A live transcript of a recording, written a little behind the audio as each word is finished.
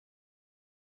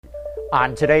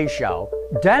On today's show,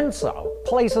 Denso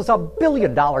places a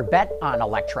billion-dollar bet on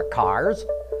electric cars,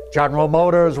 General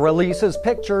Motors releases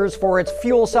pictures for its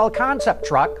fuel cell concept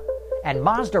truck, and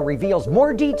Mazda reveals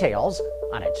more details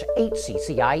on its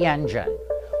 8CCI engine.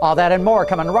 All that and more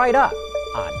coming right up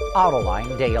on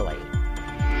Autoline Daily.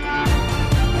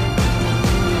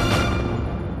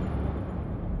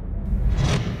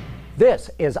 This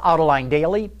is Autoline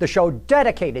Daily, the show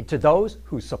dedicated to those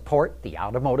who support the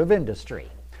automotive industry.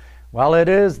 Well, it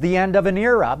is the end of an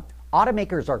era.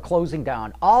 Automakers are closing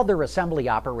down all their assembly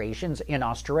operations in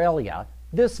Australia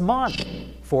this month.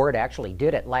 Ford actually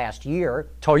did it last year,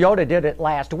 Toyota did it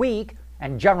last week,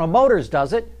 and General Motors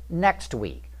does it next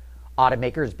week.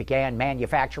 Automakers began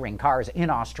manufacturing cars in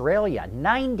Australia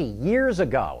 90 years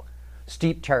ago.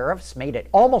 Steep tariffs made it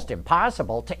almost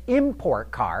impossible to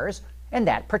import cars, and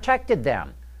that protected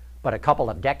them. But a couple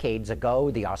of decades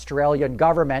ago, the Australian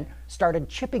government started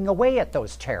chipping away at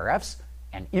those tariffs,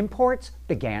 and imports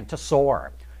began to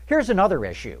soar. Here's another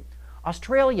issue.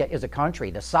 Australia is a country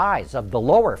the size of the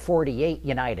lower 48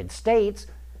 United States,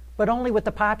 but only with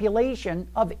the population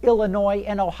of Illinois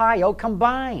and Ohio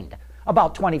combined,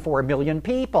 about 24 million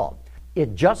people.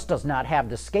 It just does not have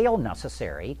the scale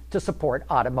necessary to support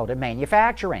automotive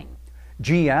manufacturing.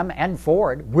 GM and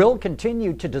Ford will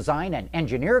continue to design and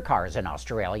engineer cars in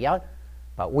Australia,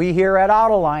 but we here at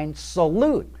Autoline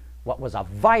salute what was a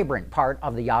vibrant part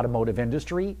of the automotive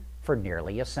industry for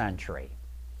nearly a century.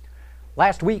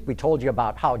 Last week we told you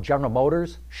about how General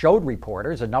Motors showed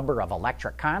reporters a number of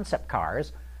electric concept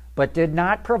cars, but did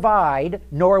not provide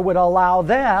nor would allow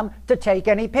them to take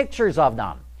any pictures of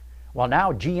them. Well,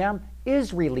 now GM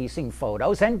is releasing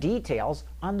photos and details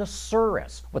on the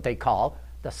Cirrus, what they call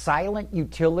the Silent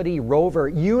Utility Rover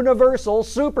Universal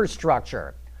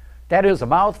Superstructure. That is a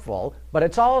mouthful, but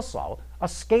it's also a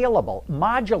scalable,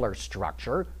 modular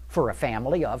structure for a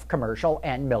family of commercial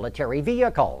and military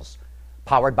vehicles.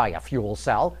 Powered by a fuel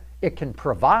cell, it can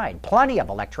provide plenty of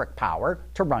electric power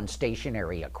to run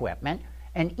stationary equipment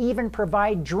and even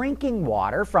provide drinking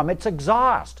water from its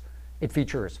exhaust. It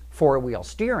features four-wheel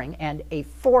steering and a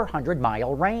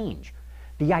 400-mile range.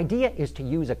 The idea is to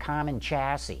use a common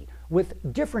chassis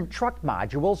with different truck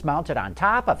modules mounted on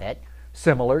top of it,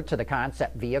 similar to the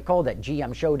concept vehicle that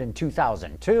GM showed in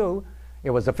 2002. It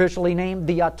was officially named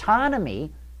the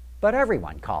Autonomy, but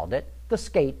everyone called it the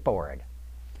skateboard.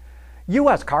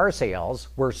 U.S. car sales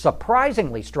were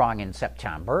surprisingly strong in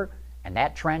September, and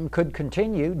that trend could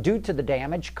continue due to the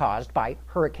damage caused by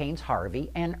Hurricanes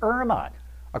Harvey and Irma.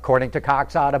 According to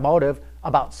Cox Automotive,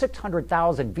 about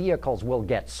 600,000 vehicles will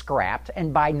get scrapped,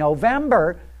 and by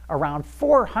November, around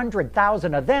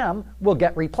 400,000 of them will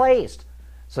get replaced.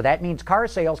 So that means car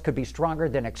sales could be stronger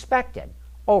than expected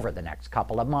over the next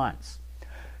couple of months.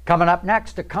 Coming up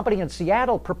next, a company in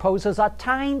Seattle proposes a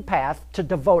time path to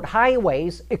devote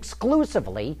highways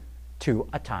exclusively to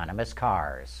autonomous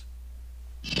cars.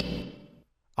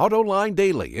 Autoline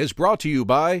Daily is brought to you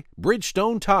by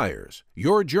Bridgestone Tires,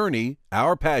 your journey,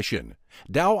 our passion.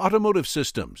 Dow Automotive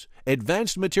Systems,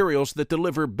 advanced materials that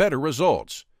deliver better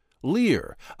results.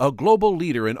 Lear, a global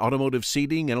leader in automotive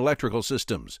seating and electrical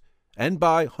systems. And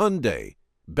by Hyundai,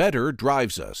 better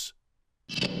drives us.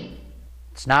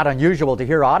 It's not unusual to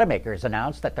hear automakers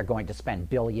announce that they're going to spend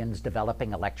billions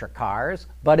developing electric cars,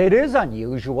 but it is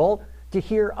unusual to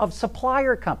hear of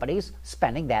supplier companies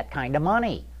spending that kind of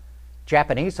money.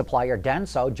 Japanese supplier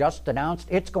Denso just announced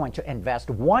it's going to invest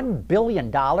 $1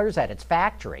 billion at its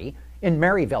factory in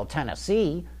Maryville,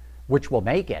 Tennessee, which will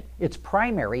make it its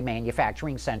primary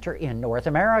manufacturing center in North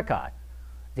America.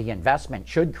 The investment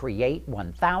should create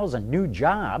 1,000 new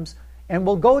jobs and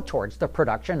will go towards the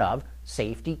production of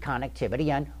safety, connectivity,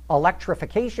 and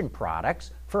electrification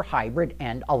products for hybrid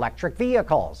and electric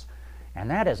vehicles. And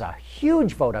that is a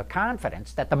huge vote of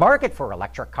confidence that the market for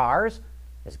electric cars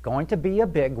is going to be a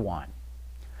big one.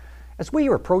 As we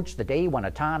approach the day when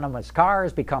autonomous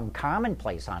cars become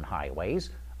commonplace on highways,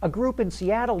 a group in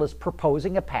Seattle is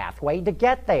proposing a pathway to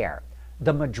get there.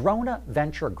 The Madrona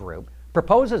Venture Group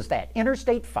proposes that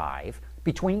Interstate 5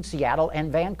 between Seattle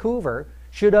and Vancouver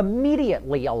should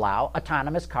immediately allow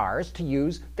autonomous cars to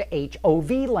use the HOV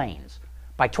lanes.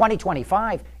 By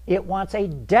 2025, it wants a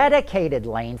dedicated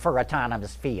lane for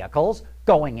autonomous vehicles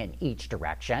going in each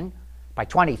direction. By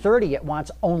 2030, it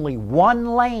wants only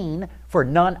one lane for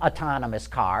non-autonomous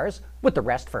cars, with the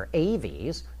rest for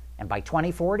AVs. And by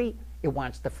 2040, it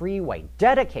wants the freeway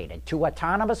dedicated to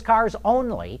autonomous cars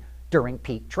only during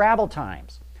peak travel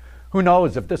times. Who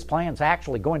knows if this plan's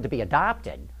actually going to be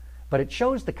adopted, but it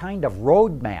shows the kind of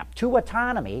roadmap to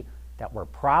autonomy that we're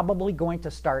probably going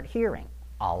to start hearing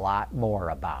a lot more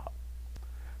about.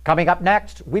 Coming up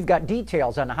next, we've got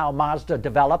details on how Mazda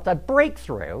developed a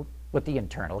breakthrough with the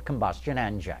internal combustion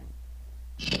engine.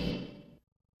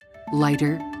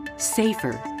 Lighter,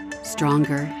 safer,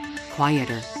 stronger,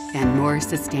 quieter, and more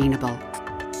sustainable.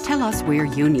 Tell us where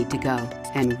you need to go,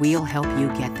 and we'll help you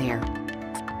get there.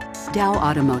 Dow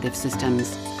Automotive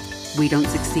Systems. We don't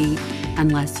succeed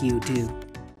unless you do.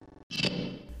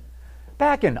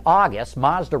 Back in August,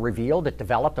 Mazda revealed it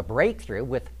developed a breakthrough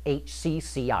with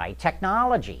HCCI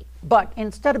technology. But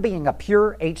instead of being a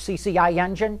pure HCCI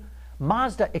engine,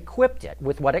 Mazda equipped it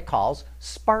with what it calls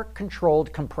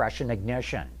spark-controlled compression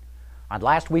ignition. On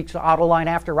last week's Autoline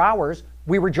After Hours,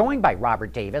 we were joined by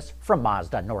Robert Davis from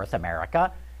Mazda North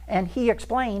America, and he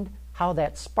explained how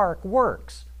that spark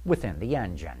works within the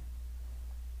engine.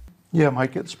 Yeah,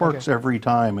 Mike, it sparks every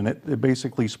time, and it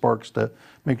basically sparks to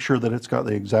make sure that it's got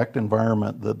the exact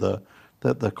environment that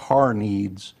the car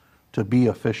needs to be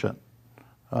efficient.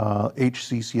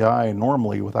 HCCI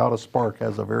normally, without a spark,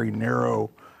 has a very narrow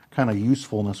kind of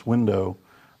usefulness window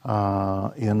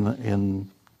in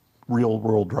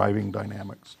real-world driving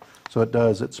dynamics. So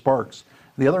it sparks.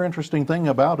 The other interesting thing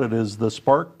about it is the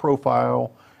spark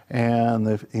profile and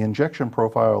the injection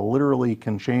profile literally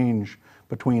can change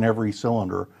between every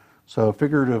cylinder. So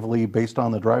figuratively, based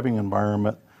on the driving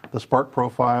environment, the spark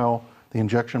profile, the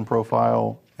injection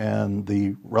profile, and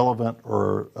the relevant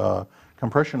or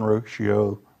compression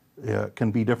ratio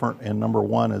can be different in number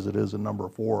 1 as it is in number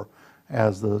 4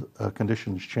 as the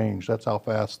conditions change. That's how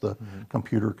fast the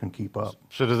computer can keep up.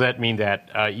 So does that mean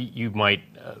that you might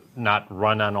not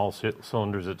run on all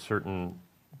cylinders at certain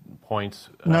points?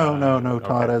 No,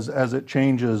 Todd. Okay. As it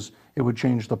changes, it would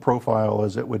change the profile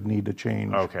as it would need to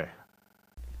change. Okay.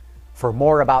 For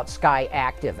more about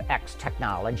SkyActiv X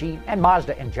technology and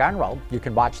Mazda in general, you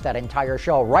can watch that entire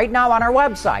show right now on our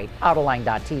website,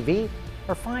 Autoline.tv,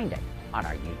 or find it on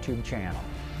our YouTube channel.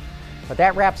 But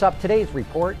that wraps up today's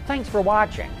report. Thanks for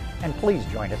watching, and please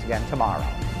join us again tomorrow.